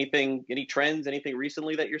 Any trends, anything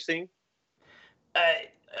recently that you're seeing?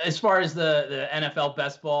 As far as the NFL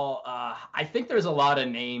best ball, I think there's a lot of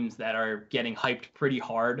names that are getting hyped pretty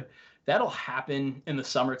hard. That'll happen in the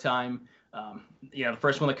summertime. The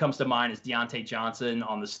first one that comes to mind is Deontay Johnson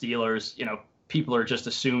on the Steelers. People are just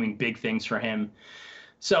assuming big things for him.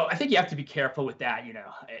 So I think you have to be careful with that.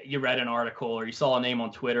 You read an article or you saw a name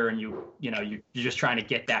on Twitter and you're just trying to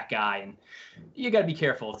get that guy, and you got to be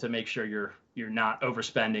careful to make sure you're not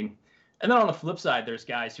overspending. And then on the flip side, there's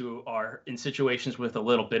guys who are in situations with a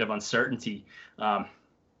little bit of uncertainty. A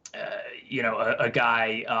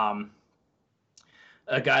guy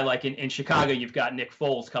like in Chicago, you've got Nick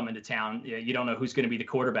Foles coming to town. You don't know who's going to be the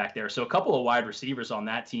quarterback there. So a couple of wide receivers on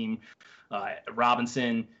that team,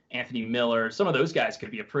 Robinson, Anthony Miller, some of those guys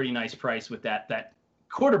could be a pretty nice price with that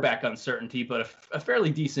quarterback uncertainty, but a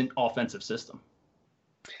fairly decent offensive system.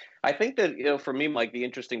 I think that, for me, Mike, the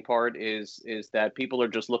interesting part is that people are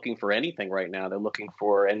just looking for anything right now. They're looking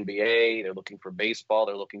for NBA, they're looking for baseball,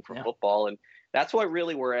 they're looking for football. And that's why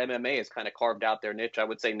really where MMA has kind of carved out their niche. I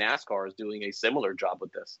would say NASCAR is doing a similar job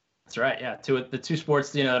with this. That's right. Yeah. The two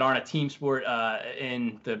sports, that aren't a team sport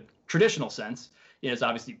in the traditional sense. There's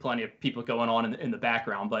obviously plenty of people going on in the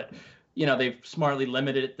backgroround, but, they've smartly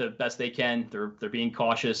limited it the best they can. They're being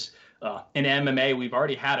cautious. In MMA, we've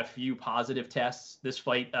already had a few positive tests. This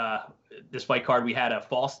fight card, we had a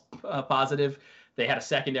false positive. They had a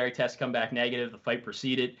secondary test come back negative. The fight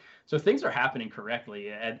proceeded. So things are happening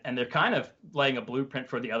correctly, and they're kind of laying a blueprint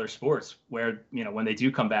for the other sports where, when they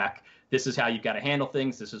do come back, this is how you've got to handle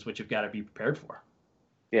things. This is what you've got to be prepared for.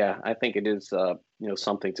 Yeah, I think it is,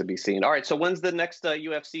 something to be seen. All right, so when's the next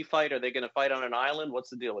UFC fight? Are they going to fight on an island? What's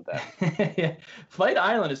the deal with that? Yeah, Fight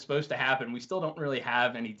Island is supposed to happen. We still don't really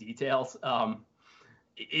have any details. I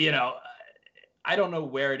don't know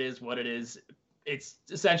where it is, what it is. It's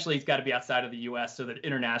got to be outside of the U.S. so that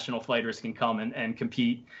international fighters can come and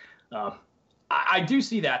compete. I do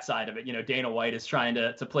see that side of it. Dana White is trying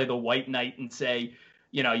to play the white knight and say,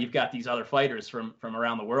 you've got these other fighters from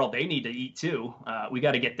around the world. They need to eat too. We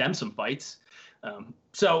got to get them some fights.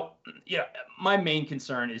 My main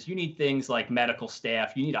concern is you need things like medical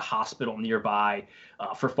staff. You need a hospital nearby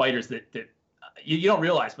for fighters that you don't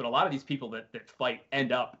realize, but a lot of these people that fight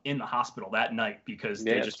end up in the hospital that night because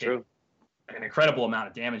they just get an incredible amount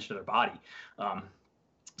of damage to their body.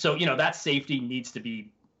 That safety needs to be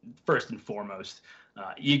first and foremost.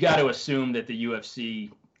 You got to assume that the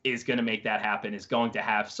UFC is going to make that happen, is going to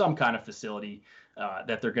have some kind of facility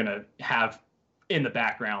that they're going to have in the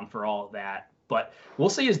background for all of that. But we'll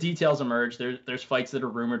see as details emerge. There's fights that are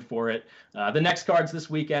rumored for it. The next card's this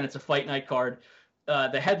weekend. It's a fight night card.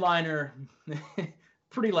 The headliner,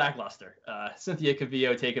 pretty lackluster. Cynthia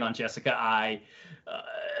Calvillo taking on Jessica Ai.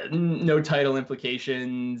 No title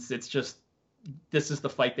implications. It's just, this is the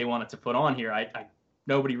fight they wanted to put on here.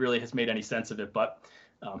 Nobody really has made any sense of it. But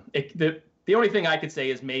the only thing I could say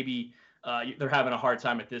is maybe they're having a hard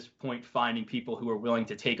time at this point finding people who are willing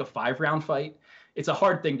to take a 5-round fight. It's a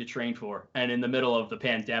hard thing to train for, and in the middle of the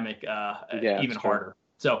pandemic, even harder.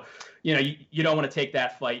 So, you don't want to take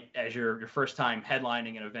that fight as your first time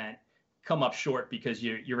headlining an event, come up short because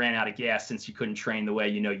you ran out of gas since you couldn't train the way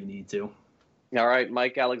you need to. All right,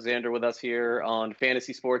 Mike Alexander with us here on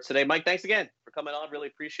Fantasy Sports Today. Mike, thanks again for coming on. Really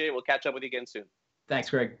appreciate it. We'll catch up with you again soon. Thanks,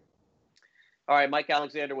 Greg. All right, Mike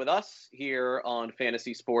Alexander with us here on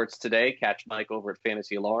Fantasy Sports Today. Catch Mike over at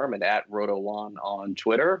Fantasy Alarm and at RotoOne on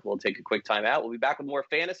Twitter. We'll take a quick time out. We'll be back with more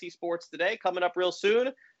Fantasy Sports Today coming up real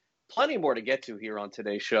soon. Plenty more to get to here on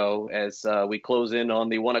today's show as we close in on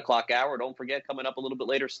the 1 o'clock hour. Don't forget, coming up a little bit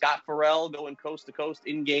later, Scott Farrell going coast to coast,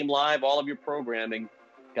 in-game live, all of your programming.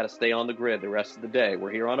 Got to stay on the grid the rest of the day.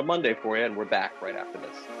 We're here on a Monday for you, and we're back right after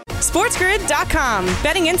this. SportsGrid.com.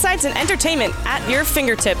 Betting insights and entertainment at your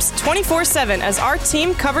fingertips 24/7 as our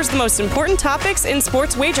team covers the most important topics in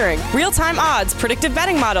sports wagering. Real-time odds, predictive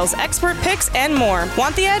betting models, expert picks, and more.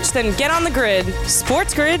 Want the edge? Then get on the grid.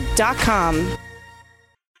 SportsGrid.com.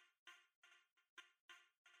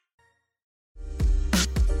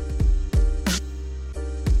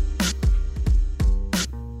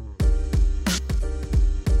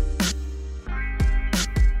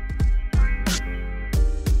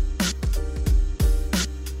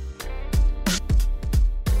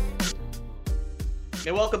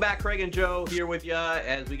 Hey, welcome back. Craig and Joe here with you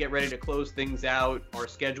as we get ready to close things out. Our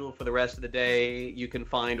schedule for the rest of the day you can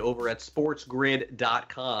find over at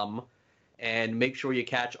sportsgrid.com. And make sure you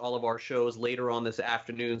catch all of our shows later on this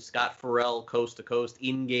afternoon. Scott Farrell, Coast to Coast,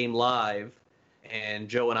 in-game live. And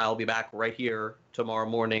Joe and I will be back right here tomorrow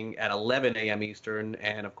morning at 11 a.m. Eastern.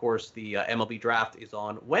 And, of course, the MLB draft is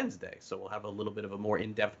on Wednesday. So we'll have a little bit of a more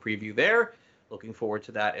in-depth preview there. Looking forward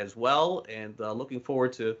to that as well. And looking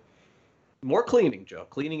forward to more cleaning, Joe.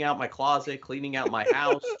 Cleaning out my closet, cleaning out my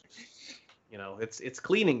house. You know, it's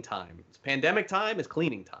cleaning time. It's pandemic time. It's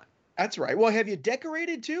cleaning time. That's right. Well, have you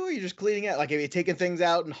decorated too? Or are you just cleaning it? Like, have you taken things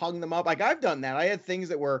out and hung them up? Like, I've done that. I had things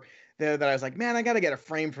that were there that I was like, man, I got to get a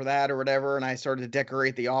frame for that or whatever. And I started to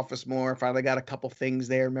decorate the office more. Finally got a couple things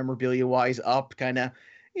there, memorabilia-wise, up, kind of,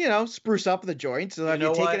 you know, spruce up the joint. So have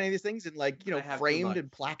you taken any of these things and, like, you know, framed and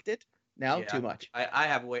plaqued it? No, yeah, too much. I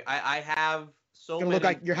have so many. Look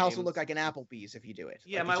like your house will look like an Applebee's if you do it.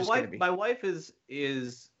 Yeah, like my wife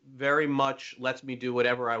is very much lets me do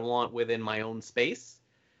whatever I want within my own space.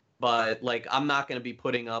 But, like, I'm not going to be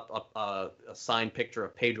putting up a signed picture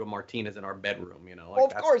of Pedro Martinez in our bedroom, you know. Like, well,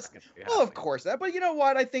 of course. Well, of course. But you know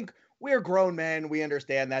what? I think we're grown men. We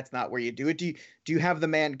understand that's not where you do it. Do you have the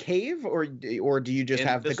man cave or do you just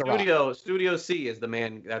have the garage? Studio C is the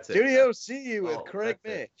man. That's it. Studio C with Craig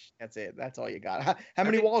Mitch. That's it. That's all you got. How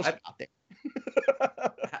many walls you got there?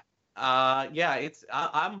 Yeah,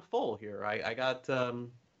 I'm full here. I got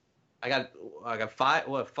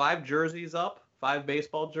five jerseys up. 5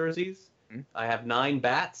 baseball jerseys. Mm-hmm. I have 9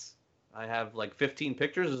 bats. I have like 15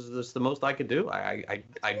 pictures. This is the most I could do. I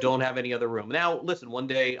don't have any other room. Now, listen, one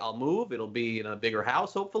day I'll move. It'll be in a bigger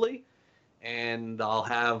house, hopefully. And I'll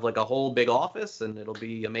have like a whole big office and it'll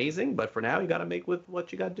be amazing. But for now, you got to make with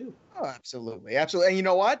what you got to do. Oh, absolutely. Absolutely. And you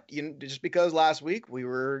know what? Just because last week we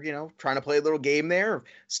were, trying to play a little game there of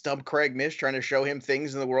Stump Craig Mish, trying to show him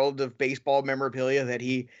things in the world of baseball memorabilia that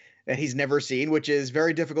he's never seen, which is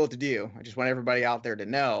very difficult to do. I just want everybody out there to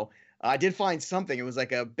know. I did find something. It was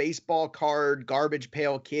like a baseball card, garbage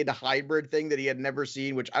pail kid hybrid thing that he had never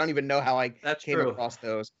seen, which I don't even know how I came across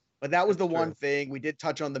those. But that was one thing. We did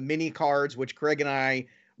touch on the mini cards, which Craig and I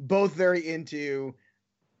both very into.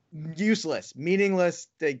 Useless, meaningless,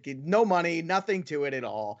 no money, nothing to it at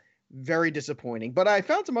all. Very disappointing. But I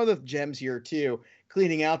found some other gems here too,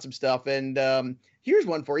 cleaning out some stuff. And here's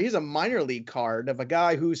one for you. Here's a minor league card of a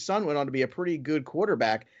guy whose son went on to be a pretty good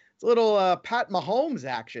quarterback. It's a little Pat Mahomes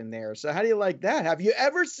action there. So how do you like that? Have you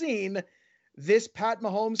ever seen this Pat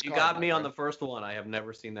Mahomes card? You got me on the first one. I have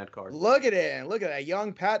never seen that card. Look at it. Look at that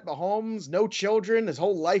young Pat Mahomes. No children. His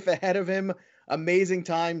whole life ahead of him. Amazing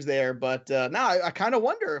times there. But now I kind of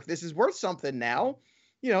wonder if this is worth something now,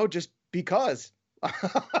 just because. I'm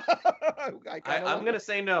going to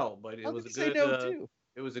say no, but it was a good.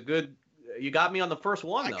 It was a good. You got me on the first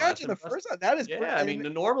one, though. I got you the first one. That is I mean,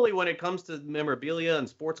 normally when it comes to memorabilia and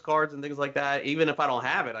sports cards and things like that, even if I don't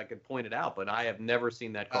have it, I could point it out. But I have never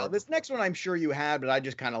seen that card. This next one I'm sure you had, but I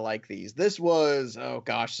just kind of like these. This was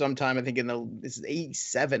sometime I think this is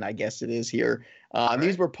 87, I guess it is here. Right.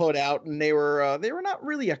 These were put out, and they were not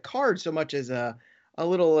really a card so much as a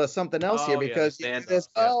little something else here because and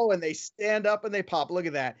they stand up and they pop. Look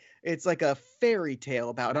at that. It's like a fairy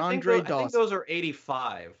tale about Andre Dawson. I think those are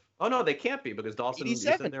 85. Oh no, they can't be because Dawson is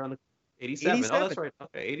in there on the 87. Oh, that's right.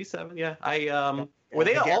 Okay, 87. Yeah. Were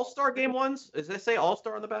they All-Star game ones? Does they say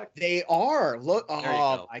All-Star on the back? They are. Look.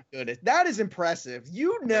 Oh my goodness, that is impressive.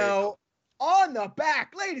 On the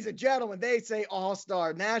back, ladies and gentlemen, they say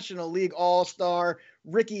All-Star, National League All-Star,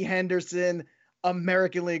 Ricky Henderson,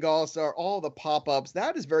 American League All-Star, all the pop-ups.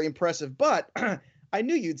 That is very impressive. But I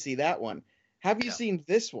knew you'd see that one. Have you seen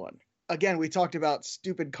this one? Again, we talked about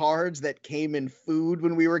stupid cards that came in food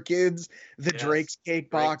when we were kids. The Drake's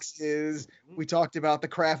cake boxes. We talked about the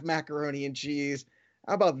Kraft macaroni and cheese.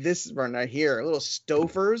 How about this one right here? A little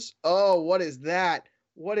Stouffer's. Oh, what is that?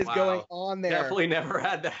 What is going on there? Definitely never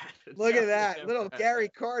had that. Look at that. Little Gary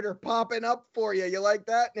Carter popping up for you. You like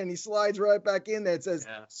that? And he slides right back in there. It says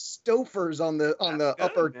Stouffer's on the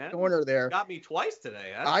upper corner there. Got me twice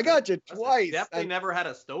today. I got you twice. Definitely never had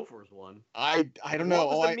a Stouffer's one. I don't know.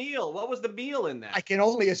 What was the meal in that? I can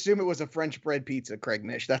only assume it was a French bread pizza, Craig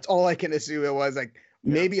Mish. That's all I can assume it was. Like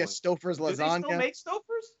maybe a Stouffer's lasagna. Do they still make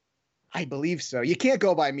Stouffer's? I believe so. You can't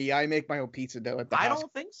go by me. I make my own pizza dough at the house. I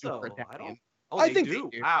don't think so. I think they do.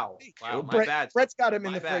 Wow. My bad. Brett's got him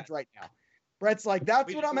in the fridge right now. Brett's like,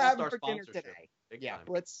 that's what I'm having for dinner today. Yeah,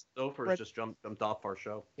 Brett's just jumped off our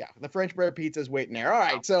show. Yeah, the French bread pizza's waiting there. All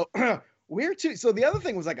right, so so the other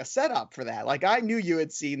thing was like a setup for that. Like I knew you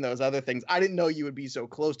had seen those other things. I didn't know you would be so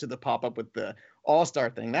close to the pop-up with the All-Star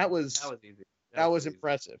thing. That was easy. That was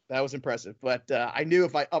impressive. That was impressive. But I knew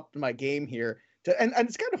if I upped my game here, and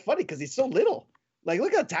it's kind of funny because he's so little. Like,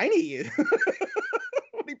 look how tiny he is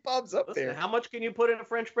when he pops up there. How much can you put in a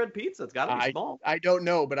French bread pizza? It's got to be small. I don't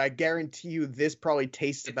know, but I guarantee you this probably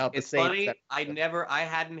tastes about the same. It's funny. I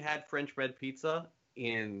hadn't had French bread pizza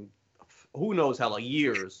in who knows how long,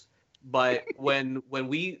 years. But when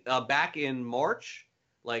we back in March,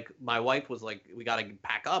 like my wife was like, we got to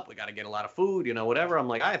pack up. We got to get a lot of food, whatever. I'm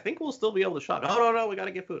like, I think we'll still be able to shop. No, we got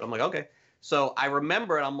to get food. I'm like, okay. So I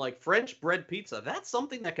remember it. I'm like, French bread pizza. That's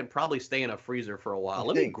something that can probably stay in a freezer for a while.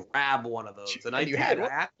 Let me grab one of those. And I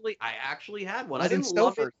actually had one. I didn't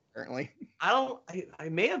love it. Apparently. I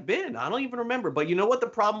may have been. I don't even remember. But you know what the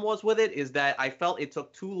problem was with it is that I felt it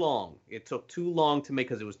took too long. It took too long to make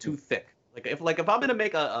because it was too thick. If I'm gonna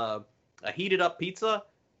make a heated up pizza,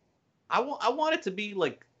 I want it to be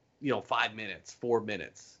like 5 minutes, 4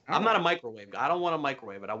 minutes. I'm not a microwave guy. I don't want to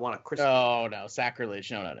microwave it. I want a crispy. Oh, no,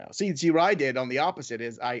 sacrilege. No. See what I did on the opposite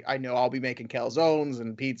is I know I'll be making calzones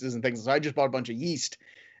and pizzas and things. So I just bought a bunch of yeast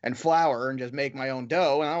and flour and just make my own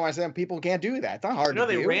dough. And I don't want to say people can't do that. It's not hard to do.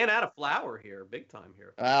 They ran out of flour here, big time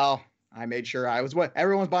here. Well, I made sure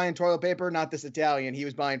everyone's buying toilet paper, not this Italian. He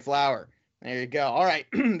was buying flour. There you go. All right.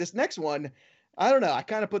 This next one, I don't know. I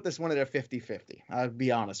kind of put this one at a 50-50. I'll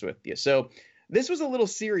be honest with you. So this was a little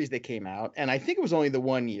series that came out, and I think it was only the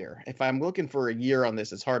 1 year. If I'm looking for a year on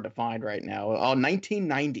this, it's hard to find right now.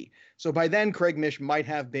 1990. So by then, Craig Mish might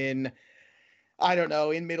have been, I don't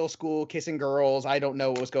know, in middle school, kissing girls. I don't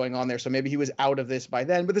know what was going on there. So maybe he was out of this by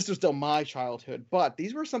then, but this was still my childhood. But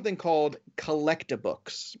these were something called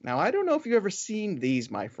collectabooks. Now, I don't know if you've ever seen these,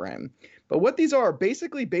 my friend, but what these are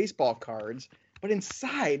basically baseball cards. But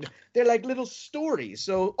inside, they're like little stories.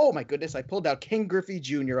 So, oh my goodness, I pulled out Ken Griffey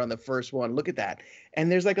Jr. on the first one. Look at that.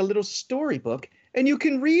 And there's like a little storybook, and you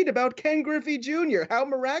can read about Ken Griffey Jr. How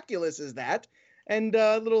miraculous is that? And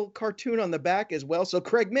a little cartoon on the back as well. So,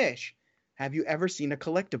 Craig Mish, have you ever seen a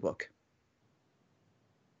collectabook?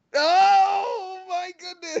 Oh my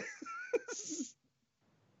goodness.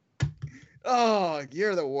 Oh,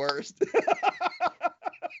 you're the worst.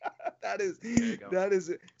 That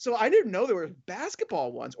is. So I didn't know there were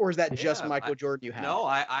basketball ones, or is that just Michael Jordan you have? No,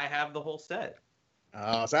 I have the whole set.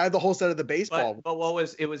 So I had the whole set of the baseball. But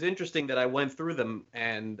it was interesting that I went through them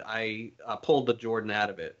and I pulled the Jordan out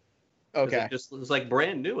of it. Okay. It was like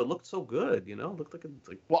brand new. It looked so good, It looked like it's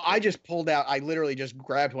like. Well, I just pulled out. I literally just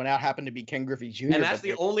grabbed one out. Happened to be Ken Griffey Jr. And that's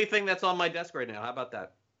the only thing that's on my desk right now. How about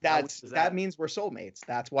that? That means we're soulmates.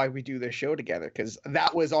 That's why we do this show together, because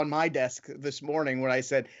that was on my desk this morning when I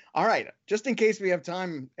said, all right, just in case we have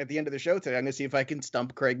time at the end of the show today, I'm going to see if I can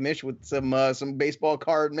stump Craig Mish with some baseball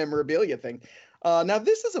card memorabilia thing. Now,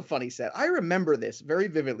 this is a funny set. I remember this very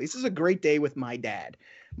vividly. This is a great day with my dad.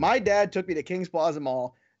 My dad took me to Kings Plaza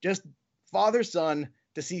Mall, just father-son,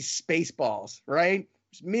 to see Spaceballs, right?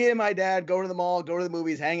 Just me and my dad go to the mall, go to the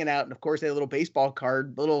movies, hanging out. And of course, they had a little baseball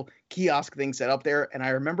card, little kiosk thing set up there. And I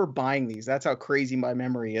remember buying these. That's how crazy my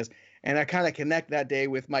memory is. And I kind of connect that day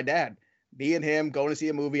with my dad. Me and him going to see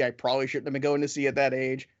a movie I probably shouldn't have been going to see at that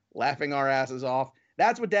age, laughing our asses off.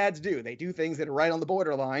 That's what dads do. They do things that are right on the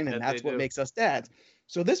borderline, and that's what makes us dads.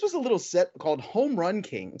 So this was a little set called Home Run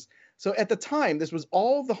Kings. So at the time, this was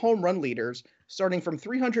all the home run leaders, starting from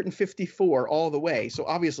 354 all the way. So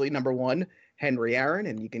obviously, number one, Henry Aaron,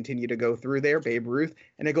 and you continue to go through there, Babe Ruth,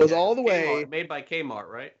 and it goes all the way. Made by Kmart,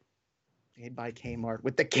 right? Made by Kmart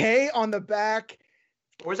with the K on the back.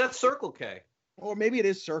 Or is that Circle K? Or maybe it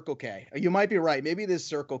is Circle K. You might be right. Maybe it is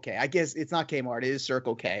Circle K. I guess it's not Kmart. It is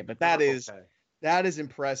Circle K. But that is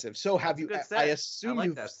impressive. So have you? I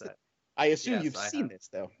assume you've seen this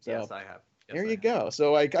though. So yes, I have. Yes, there you go.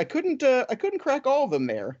 So I couldn't crack all of them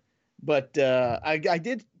there, but I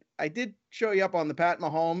did show you up on the Pat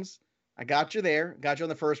Mahomes. I got you there, got you on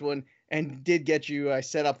the first one, and did get you. I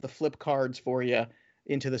set up the flip cards for you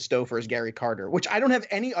into the Stofers Gary Carter, which I don't have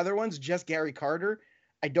any other ones, just Gary Carter.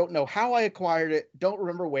 I don't know how I acquired it. Don't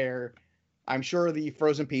remember where. I'm sure the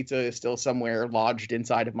frozen pizza is still somewhere lodged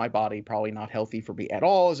inside of my body. Probably not healthy for me at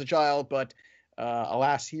all as a child, but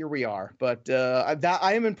alas, here we are. But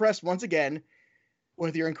I am impressed once again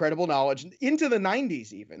with your incredible knowledge into the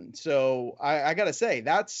 90s even. So I got to say,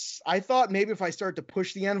 I thought maybe if I start to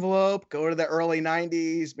push the envelope, go to the early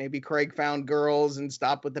 90s, maybe Craig found girls and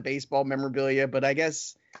stop with the baseball memorabilia. But I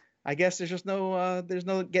guess there's just no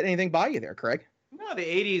getting anything by you there, Craig. No, the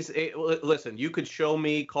 80s, listen, you could show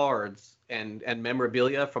me cards and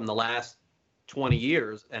memorabilia from the last 20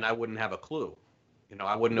 years, and I wouldn't have a clue.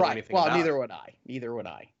 I wouldn't know anything about it. Well, neither would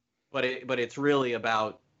I. But it's really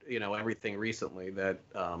about, everything recently that,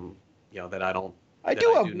 that I don't I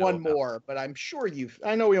do have one more, but I'm sure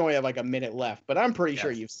I know we only have like a minute left, but I'm pretty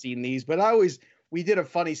sure you've seen these. But we did a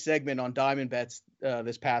funny segment on Diamond Bets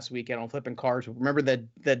this past weekend on Flipping Cards. Remember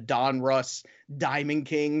the Don Russ Diamond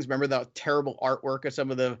Kings? Remember the terrible artwork of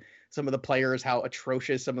some of the players, how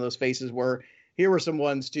atrocious some of those faces were? Here were some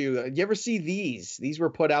ones too. You ever see these? These were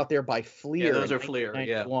put out there by Fleer. Yeah, those are Fleer.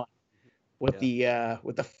 Yeah. With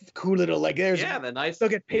the cool little, like, there's the nice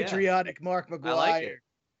look at patriotic Mark McGuire. I like it.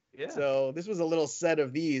 Yeah. So this was a little set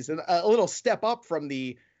of these, and a little step up from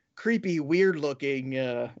the creepy, weird looking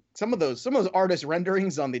some of those artist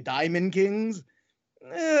renderings on the Diamond Kings.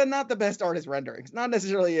 Not the best artist renderings. Not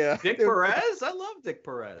necessarily. Dick Perez? I love Dick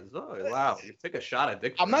Perez. Oh wow, you take a shot at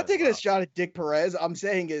Dick Perez. I'm not taking a shot at Dick Perez. I'm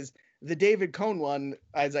saying is the David Cohn one,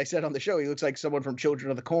 as I said on the show, he looks like someone from Children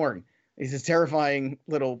of the Corn. He's a terrifying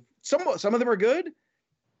little. Some of them are good,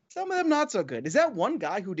 some of them not so good. Is that one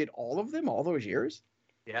guy who did all of them all those years?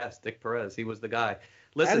 Yes, Dick Perez. He was the guy.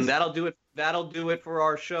 Listen, that'll do it. That'll do it for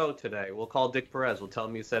our show today. We'll call Dick Perez. We'll tell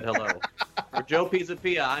him you said hello. For Joe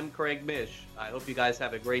Pizzapia, I'm Craig Mish. I hope you guys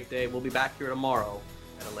have a great day. We'll be back here tomorrow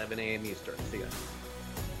at 11 a.m. Eastern. See ya.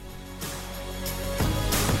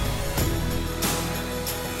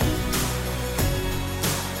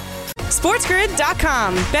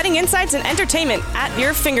 SportsGrid.com. Betting insights and entertainment at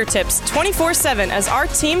your fingertips 24/7 as our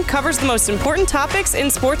team covers the most important topics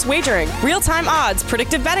in sports wagering. Real-time odds,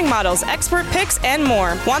 predictive betting models, expert picks, and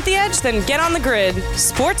more. Want the edge? Then get on the grid.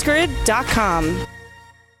 SportsGrid.com.